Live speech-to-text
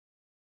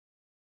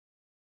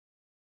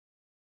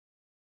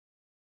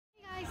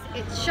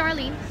Guys, it's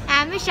Charlene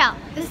and Michelle,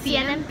 the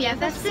CNN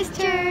BFF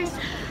sisters.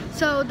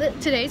 So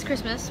today's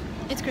Christmas.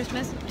 It's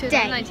Christmas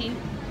 2019.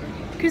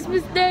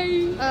 Christmas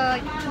Day.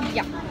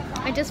 Yeah.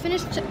 I just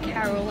finished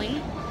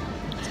caroling.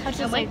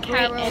 I went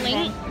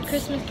caroling,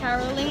 Christmas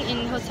caroling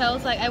in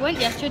hotels. Like I went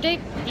yesterday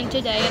and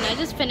today, and I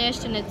just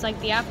finished, and it's like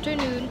the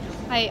afternoon.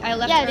 I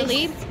left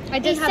early. I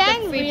didn't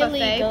have the free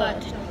buffet,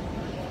 but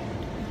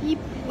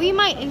we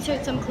might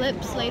insert some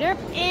clips later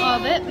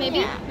of it, maybe.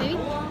 Yeah. Maybe.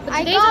 But I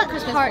today's got our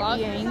Christmas heart vlog.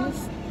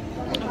 earrings.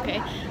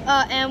 Okay.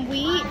 And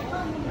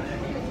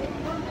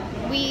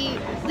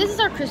this is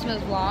our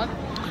Christmas vlog.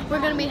 We're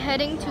gonna be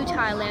heading to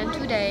Thailand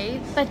today.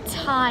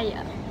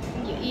 Pattaya.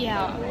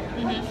 Yeah.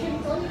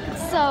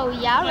 So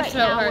yeah, My right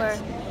throat now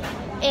hurts.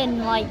 we're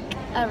in like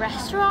a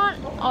restaurant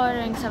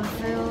ordering some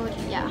food.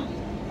 Yeah.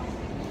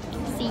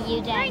 See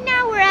you then. Right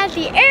now we're at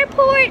the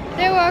airport.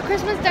 There were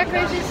Christmas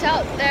decorations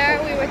out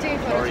there. We were taking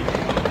photos.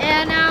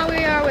 And now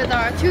we are with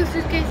our 2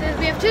 suitcases.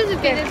 We have 2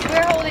 suitcases.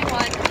 We're holding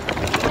one.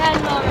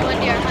 And Mom and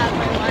Wendy are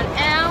having one.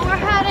 And we're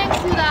heading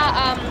to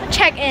the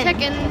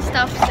check-in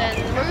stuff.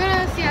 And we're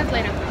gonna see us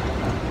later.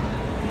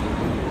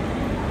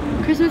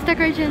 Christmas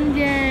decorations,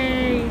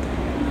 yay!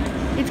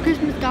 It's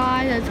Christmas,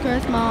 guys. It's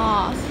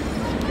Christmas.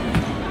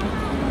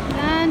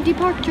 And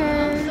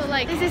departure. So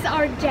like, This is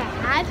our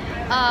dad.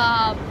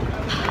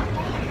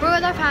 we're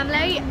with our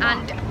family,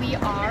 and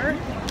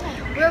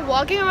we're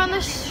walking around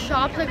the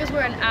shops because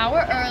we're an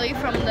hour early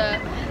from the.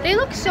 They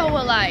look so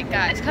alike,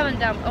 guys. Comment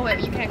down. Oh wait,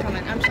 you can't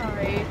comment. I'm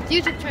sorry.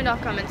 YouTube turned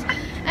off comments.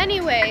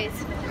 Anyways,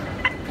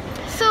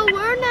 so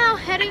we're now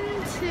heading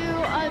to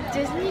a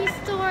Disney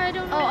store. I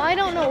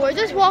don't know. We're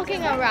just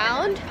walking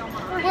around.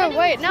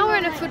 Now we're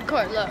in a food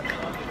court. Look.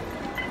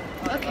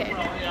 Okay.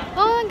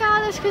 Oh my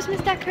God, there's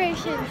Christmas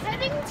decorations. We're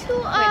heading to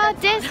a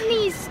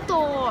Disney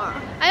store.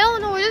 I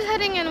don't know. We're just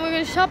heading and we're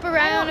gonna shop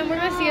around and we're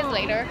gonna see us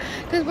later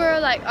because we're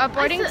like our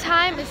boarding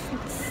time is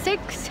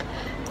 6.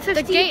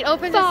 The gate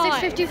opens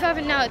at 6:55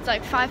 and now it's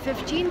like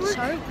 5:15.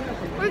 So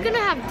We're gonna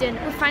have dinner.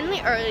 we're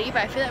finally early,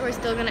 but I feel like we're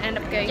still gonna end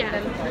up getting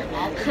them.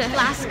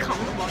 Last call.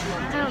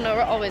 I don't know.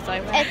 We're always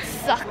like that. It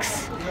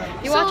sucks.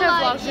 You watch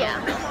our vlogs. Yeah.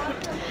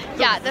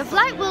 Yeah, the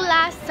flight will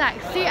last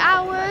like 3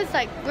 hours.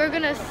 Like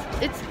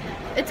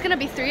it's gonna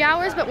be 3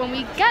 hours, but when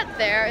we get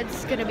there,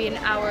 it's gonna be an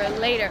hour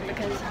later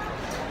because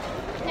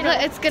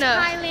it's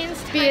gonna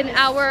be an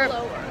hour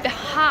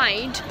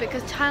behind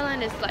because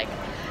Thailand is like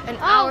an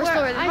hour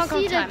slower than Hong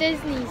Kong time. I see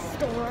the Disney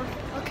store.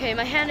 Okay,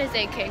 my hand is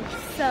aching.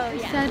 So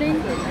yeah.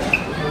 Setting.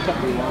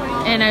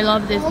 And I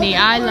love Disney.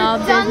 I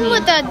love Done Disney.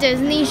 with the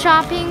Disney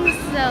shopping.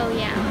 So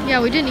yeah.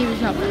 Yeah, we didn't even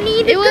shop.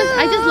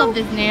 I just love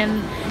Disney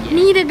and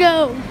Need to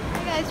go.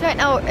 guys, right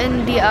now we're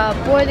in the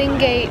boarding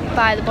gate,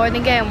 by the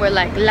boarding gate, and we're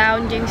like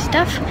lounging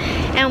stuff,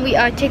 and we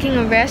are taking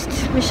a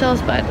rest.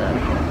 Michelle's by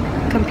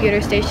the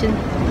computer station,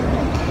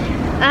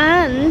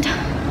 and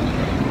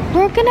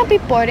we're gonna be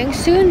boarding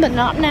soon, but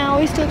not now.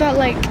 We still got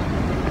like,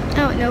 I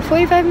don't know,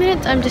 45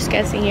 minutes. I'm just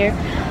guessing here.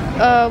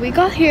 We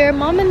got here,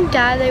 Mom and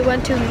Dad, they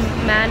went to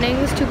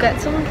Manning's to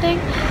get something,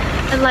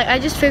 and like I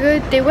just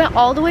figured they went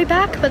all the way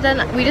back, but then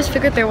we just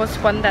figured there was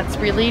one that's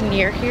really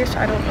near here, so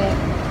I don't know,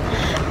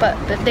 but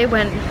they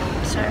went.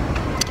 So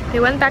they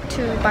went back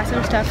to buy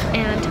some stuff,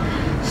 and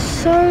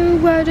so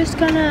we're just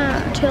gonna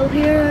chill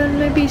here and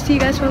maybe see you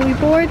guys when we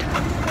board.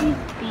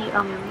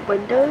 The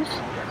windows.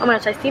 Oh my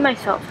gosh, I see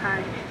myself.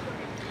 Hi.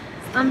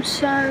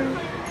 So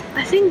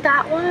I think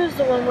that one is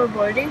the one we're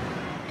boarding.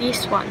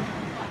 This one.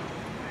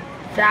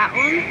 That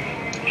one.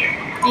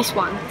 This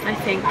one, I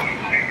think.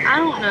 I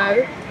don't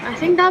know. I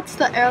think that's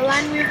the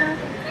airline we have.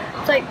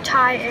 It's like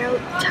Thai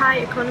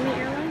Economy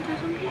Airlines or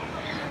something.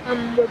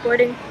 We're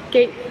boarding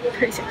gate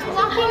 36.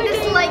 Walking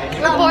this like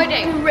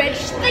bridge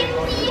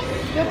thingy.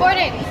 We're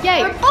boarding.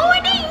 Yay. We're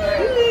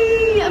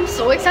boarding. I'm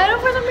so excited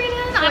for some reason.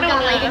 I've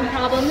got lighting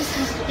problems.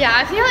 Yeah,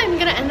 I feel like I'm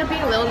gonna end up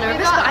being a little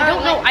nervous, but I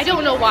don't know. I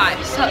don't know why.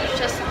 So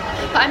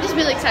but I'm just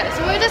really excited.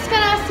 So we're just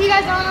gonna see you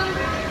guys on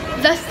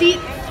the seat.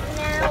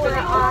 Now we're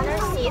on our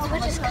seats,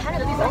 which is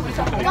kind of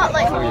cool. We got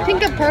like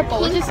Pink and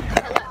purple, which is.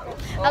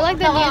 I like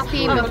the new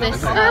theme of this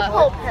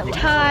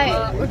Thai.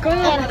 We're going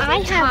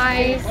on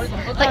Thai.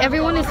 Like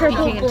everyone is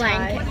speaking in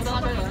Thai.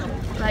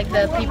 Like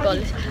the people.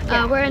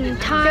 We're in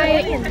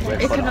Thai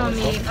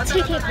economy.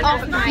 taking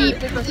off my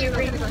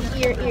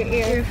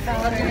ear.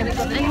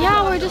 And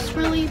yeah, we're just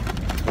really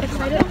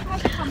excited.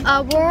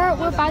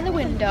 We're by the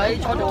window.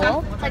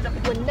 Like the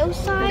window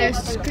side. There's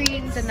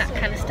screens and that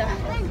kind of stuff.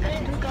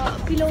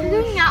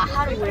 Figuring out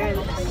how to wear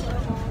this.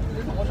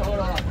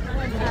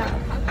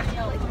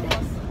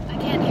 I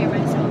can't hear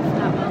myself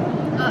that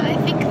well. I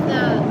think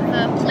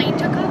the plane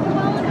took off a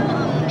while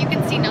ago. You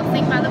can see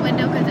nothing by the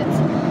window because it's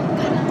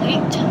kind of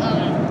late.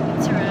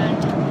 It's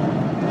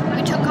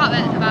we took off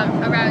at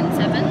around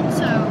 7,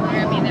 so we're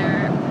gonna be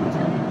there.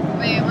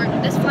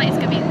 This flight is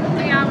gonna be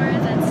 3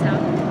 hours and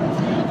stuff.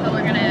 But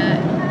we're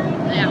gonna,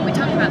 we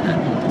talked about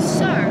that.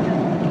 So,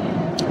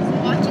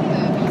 watching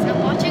movies. I'm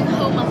watching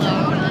Home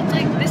Alone. It's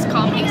like this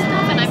comedy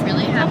stuff, and I'm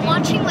really happy. I'm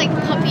watching like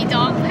Puppy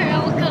Dog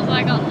Barrel because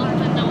I got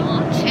nothing to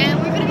watch. And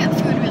we're gonna get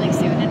food really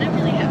soon, and I'm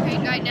really happy.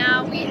 Right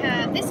now we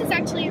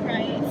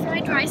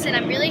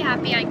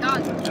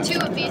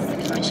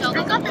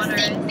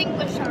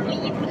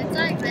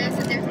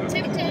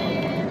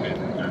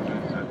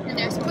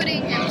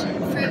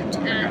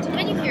out. And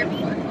can you hear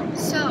me?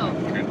 So,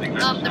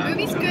 the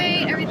movie's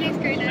great, everything's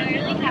great, and I'm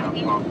really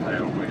happy. And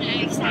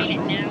I'm excited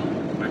now.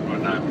 We're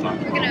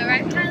gonna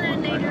arrive in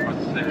Thailand later,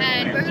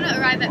 and we're gonna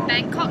arrive at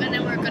Bangkok, and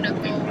then we're gonna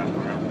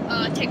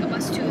go take a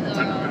bus to the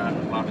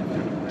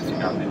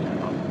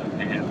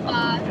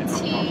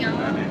Pattaya.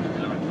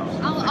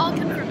 I'll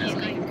confirm it's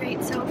going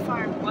great so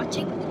far.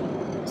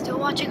 I'm still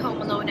watching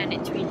Home Alone, and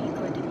it's really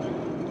good.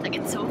 Like,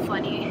 it's so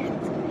funny.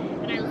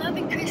 And I'm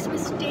loving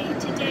Christmas Day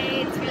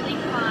today. It's really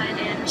fun.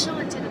 And Michelle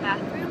went to the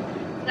bathroom.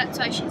 That's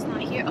why she's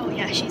not here. Oh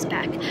yeah, she's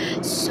back.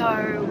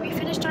 So we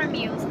finished our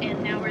meals,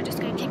 and now we're just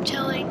gonna keep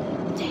chilling.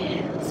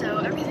 So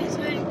everything's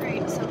going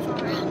great so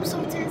far. I'm so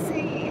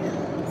dizzy.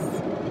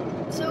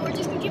 So we're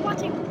just gonna keep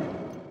watching.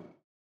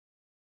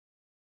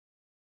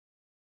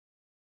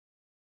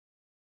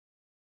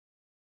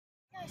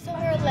 So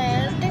we're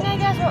landing, I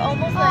guess. We're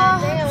almost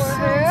landing,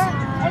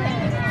 and we're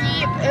here.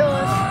 Yep, it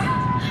was.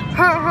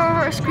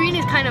 Her screen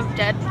is kind of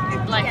dead.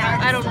 Like, yeah,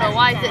 I don't know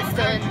why is it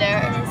still in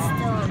there.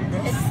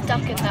 It's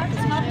stuck in that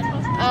position.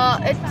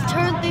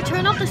 They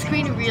turn off the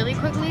screen really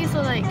quickly,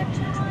 so like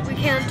we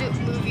can't do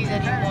movies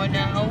anymore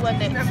now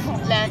when it's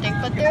landing.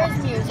 But there is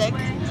music,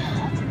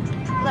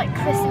 like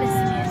Christmas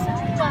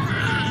music.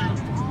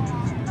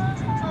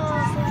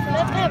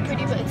 That's kind of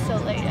pretty, but it's so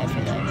late. I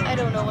feel like I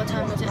don't know what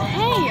time it is.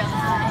 Hey,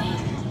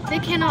 they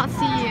cannot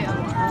see you.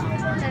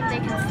 Then they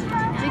can see me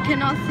now. They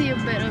cannot see a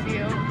bit of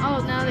you.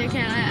 Oh, now they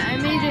can. I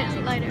made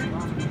it lighter.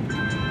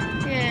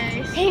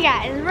 Yay. Hey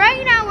guys,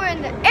 right now we're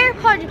in the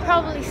airport. You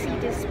probably see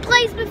this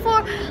place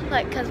before,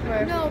 like, cause we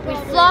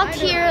vlogged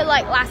here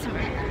like last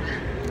summer.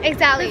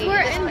 Exactly.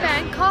 We're in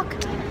Bangkok,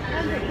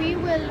 and we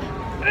will.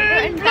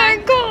 We're in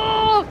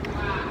Bangkok.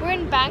 We're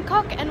in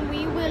Bangkok, and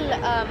we will.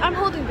 I'm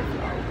holding the phone.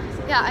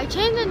 Yeah, I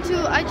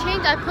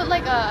put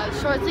like a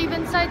short sleeve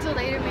inside, so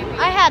later maybe.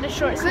 I had a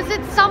short sleeve. Because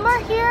it's summer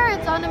here.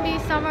 It's gonna be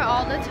summer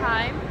all the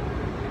time.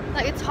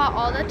 Like, it's hot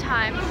all the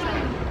time.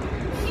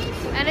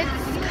 And it's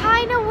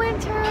kind of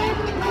winter in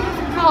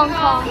Hong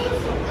Kong.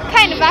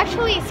 Kind of,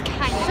 actually, it's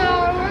kind of.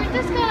 So we're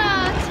just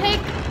gonna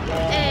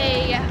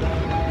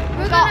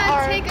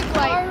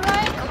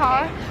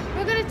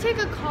take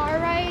a car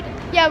ride.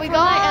 Yeah, we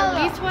got like at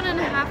least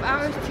 1.5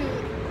 hours to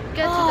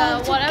get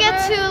to the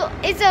whatever.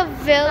 It's a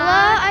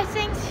villa, I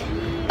think.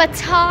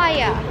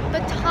 Pattaya.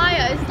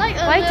 Pattaya. It's like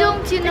a Why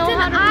don't you know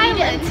how to read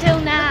it until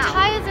now?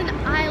 Pattaya is an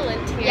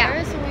island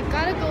here, so we've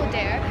got to go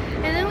there.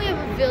 And then we have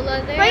a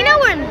villa there. Right now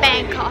we're in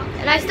Bangkok,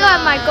 and I still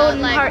have my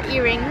golden heart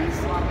earrings.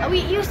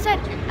 You said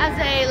as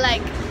a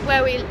like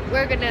where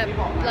we're gonna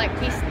like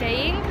be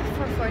staying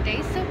for 4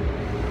 days, so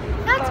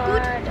that's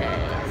good.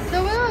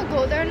 So we will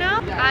go there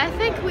now. I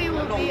think we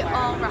will be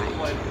all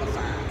right.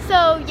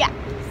 So yeah.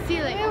 See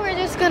you later. We're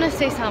just gonna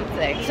say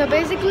something. So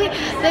basically,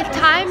 the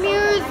time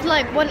here is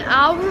like 1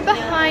 hour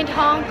behind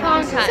Hong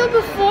Kong time. So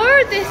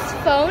before this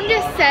phone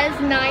just says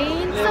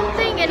 9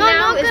 something, and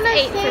now it's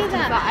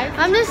 8:55.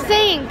 I'm just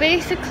saying,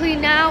 basically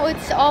now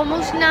it's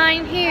almost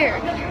 9 here,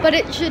 but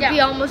it should be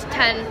almost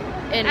 10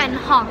 in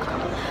Hong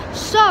Kong.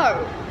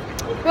 So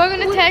we're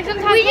gonna take some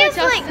time. We just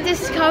like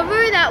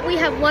discover that we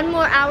have 1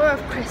 more hour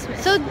of Christmas.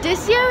 So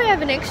this year we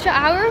have an extra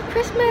hour of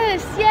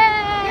Christmas.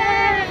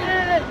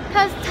 Yay!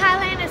 Because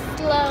Thailand is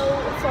slow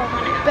for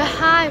 1 hour.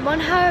 Behind,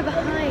 1 hour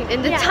behind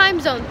in the time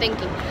zone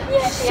thinking.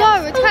 So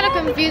it's kind of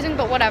confusing,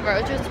 but whatever.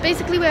 It's just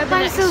basically we have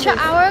an extra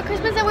hour of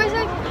Christmas, and we're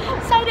so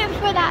excited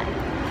for that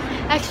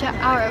extra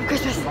hour of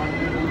Christmas.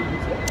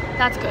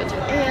 That's good.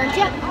 And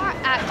yeah, we're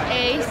at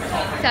a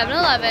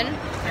 7-Eleven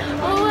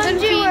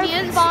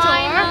convenience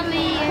store.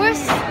 We're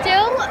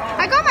still.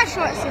 I got my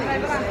short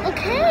sleeve.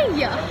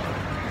 Okay.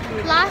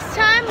 Last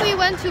time we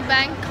went to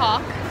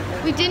Bangkok,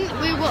 we didn't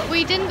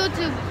go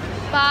to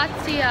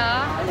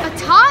Pattaya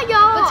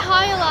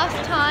last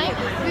time.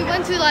 We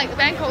went to like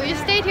Bangkok. We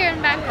stayed here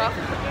in Bangkok.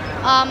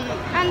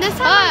 And this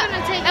time we're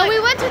gonna take. And we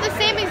went to the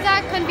same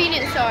exact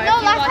convenience store.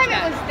 No, last time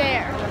it was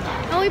there.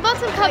 And we bought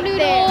some cup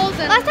noodles.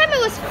 And last time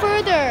it was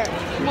further.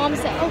 Mom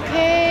said.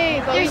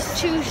 Okay, but there's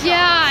 2 shops.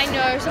 Yeah, I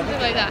know, or something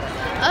like that.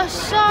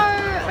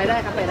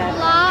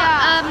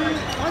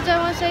 What do I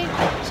want to say?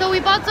 So we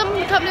bought some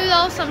cup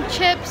noodles, some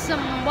chips,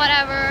 some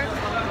whatever.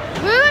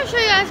 We're gonna show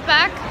you guys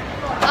back.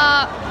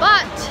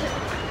 But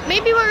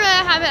maybe we're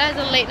gonna have it as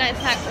a late night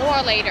snack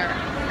or later.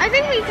 I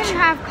think we can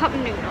have cup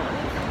noodles.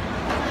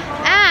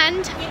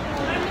 And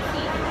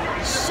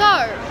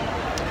so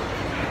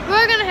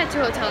we're gonna head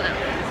to a hotel now.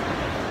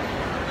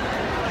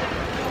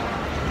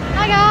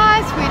 Hi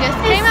guys, we just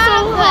came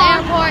out of the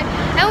airport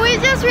and we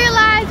just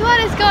realized what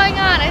is going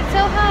on. It's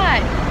so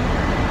hot.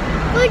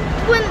 Like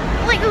when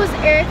it was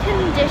air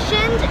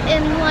conditioned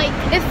and like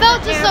it felt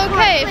just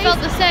okay. It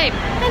felt the same.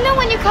 And then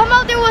when you come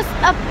out, there was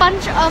a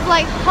bunch of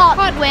like hot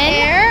wind,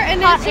 air,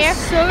 and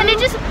and it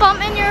just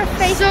bumped in your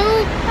face. So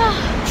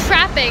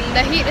trapping.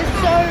 The heat is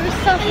so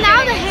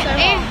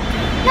suffocating.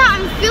 Now now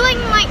I'm feeling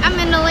like I'm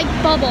in a like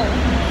bubble.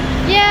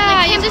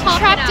 Yeah, you're just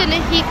trapped in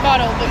a heat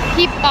bubble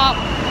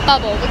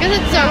because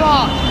it's so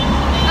hot.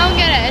 I don't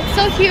get it. It's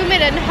so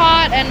humid and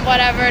hot and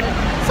whatever.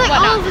 It's like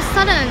all of a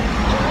sudden.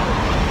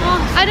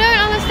 I don't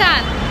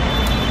understand.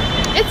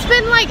 it's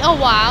been like a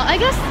while. I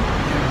guess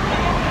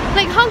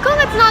like Hong Kong,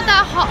 it's not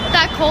that hot,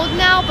 that cold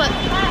now, but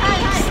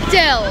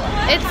still,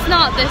 it's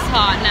not this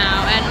hot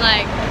now. And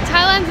like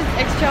Thailand is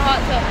extra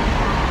hot, so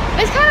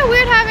it's kind of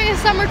weird having a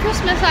summer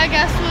Christmas. I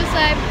guess was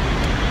like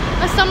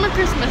a summer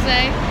Christmas,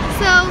 eh?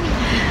 So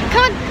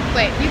come on,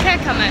 wait, you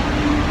can't come in.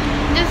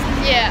 Just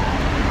yeah,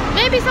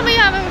 maybe some of you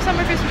have a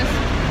summer Christmas,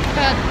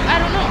 but I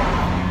don't know.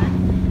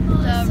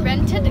 The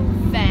rented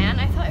van.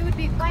 I thought it would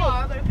be a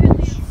car, but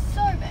apparently it's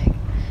so big.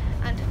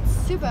 And it's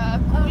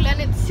super cool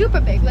and it's super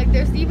big. Like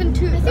there's even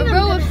a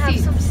row of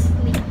seats.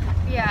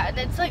 Yeah, and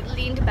it's like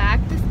leaned back.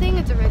 This thing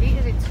it's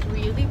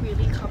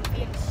really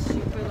comfy and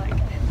super like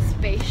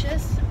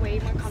spacious. Way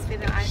more comfy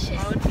than I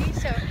thought it would be.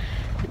 So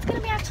it's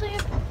gonna be actually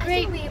a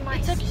great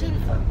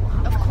reception.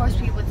 Of course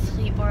we would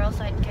sleep or else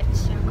I'd get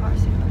into a car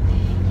soon. But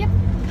yep.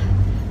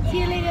 See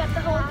you later at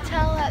the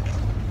hotel at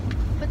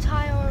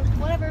Pattaya or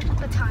whatever.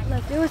 Pattaya.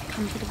 Like it was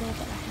comfortable,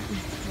 but I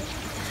haven't slept.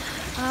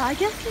 I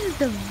guess this is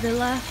the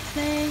villa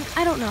thing.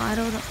 I don't know.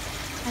 I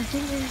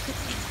think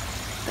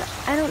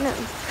I don't know.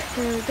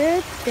 So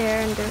there's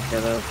there and there's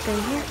the little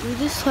thing here. We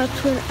just slept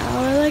for an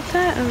hour like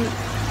that and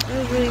it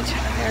was really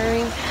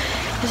tiring.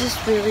 It's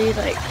just really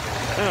like,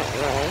 I don't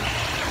know.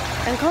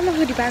 I got my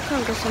hoodie back on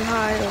because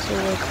somehow it was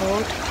really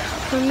cold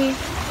for me.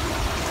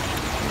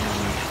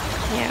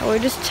 Yeah,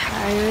 we're just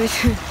tired.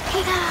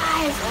 Hey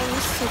guys,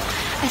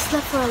 I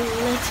slept for a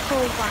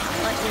little while,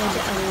 like maybe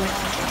a little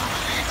while.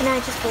 And I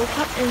just woke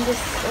up and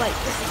just like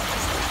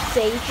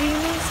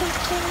daydreaming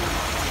something.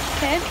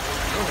 Okay.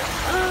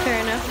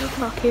 Fair enough.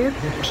 O'clock here.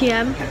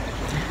 PM.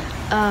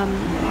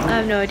 I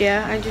have no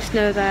idea. I just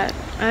know that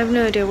I have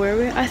no idea where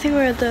we're. I think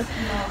we're at the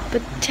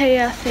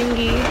Pattaya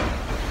thingy.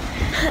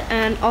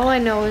 And all I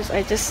know is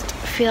I just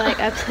feel like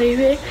I played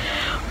it.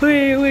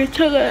 We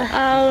took an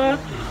hour.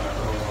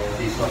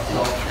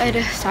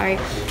 Sorry,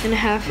 and a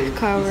half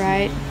car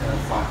ride.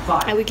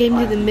 And we came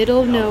to the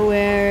middle of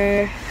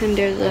nowhere, and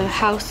there's a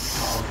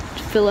house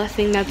villa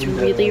thing that's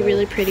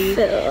really pretty.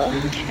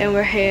 And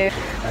we're here.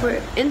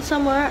 We're in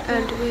somewhere,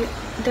 and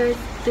there's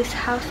this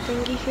house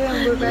thingy here,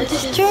 and we're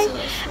registering,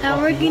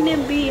 and we're gonna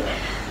be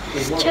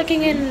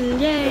checking in.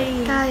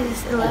 Yay! Guys,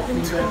 it's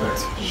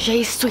 11:22.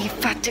 Je suis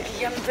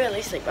fatigué. I'm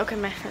really asleep. Okay,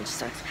 my French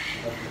sucks.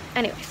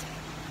 Anyways.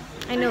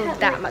 I know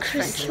that much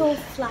French. Crystal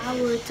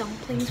flour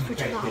dumplings for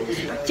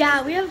 $2.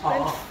 Yeah, we have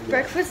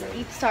breakfast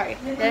each. Sorry,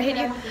 did I hit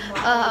you?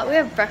 We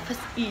have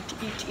breakfast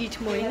each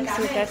morning,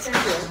 so that's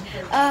cool.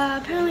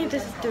 Apparently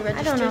this is the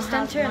register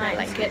center, and I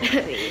like it.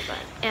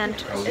 And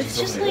it's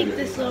just like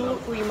this little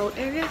remote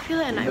area, I feel,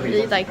 and I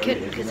really like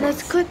it. Because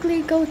let's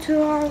quickly go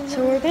to our.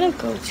 So we're gonna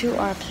go to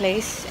our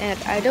place, and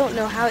I don't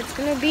know how it's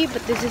gonna be,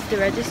 but this is the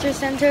register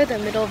center, the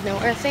middle of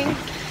nowhere thing,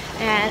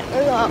 and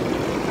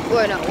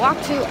we're gonna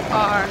walk to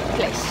our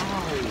place.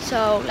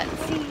 So let's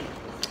see.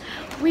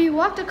 We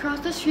walked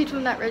across the street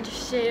from that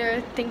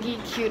register thingy,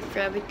 cute,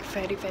 very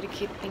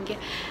cute thingy,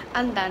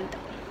 and then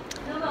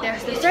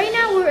there's this. Right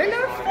now we're in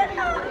our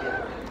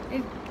villa.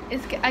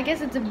 I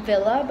guess it's a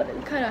villa, but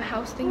it's kind of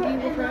house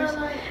thingy for us,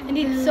 and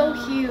it's so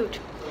cute.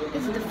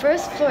 This is the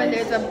first floor, and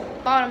there's a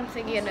bottom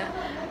thingy, and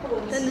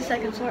then the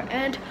second floor,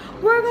 and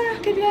we're gonna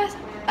give you guys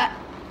an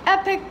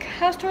epic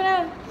house tour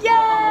now.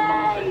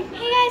 Yay!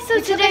 Hey guys, so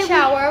today we took a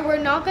shower. We're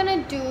not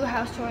gonna do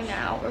house tour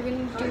now. We're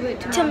gonna do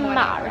it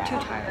tomorrow. We're too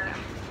tired now.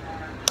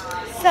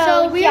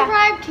 So we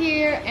arrived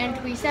here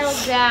and we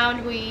settled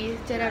down. We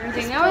did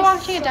everything. Now we're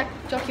watching a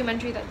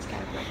documentary that's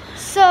kind of cool.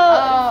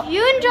 So if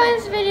you enjoyed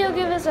this video,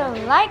 give us a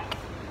like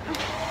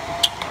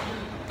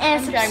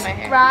and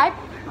subscribe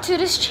to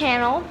this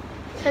channel.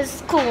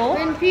 Cause it's cool.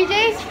 We're in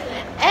PJs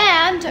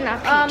and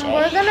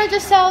we're gonna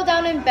just settle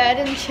down in bed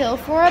and chill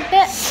for a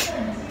bit.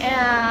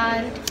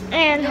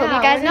 And hope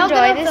you guys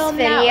enjoy this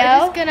video. Now.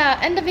 We're just gonna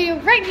end the video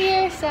right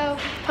here. So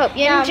hope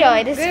you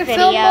enjoy this video. We're gonna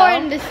film more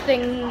in this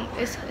thing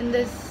in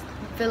this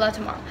villa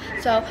tomorrow.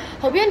 So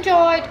hope you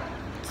enjoyed.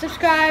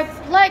 Subscribe,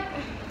 like,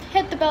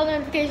 hit the bell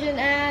notification,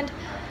 and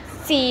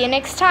see you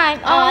next time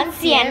on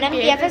CNM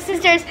BFF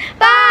Sisters.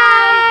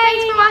 Bye.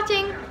 Thanks for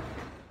watching.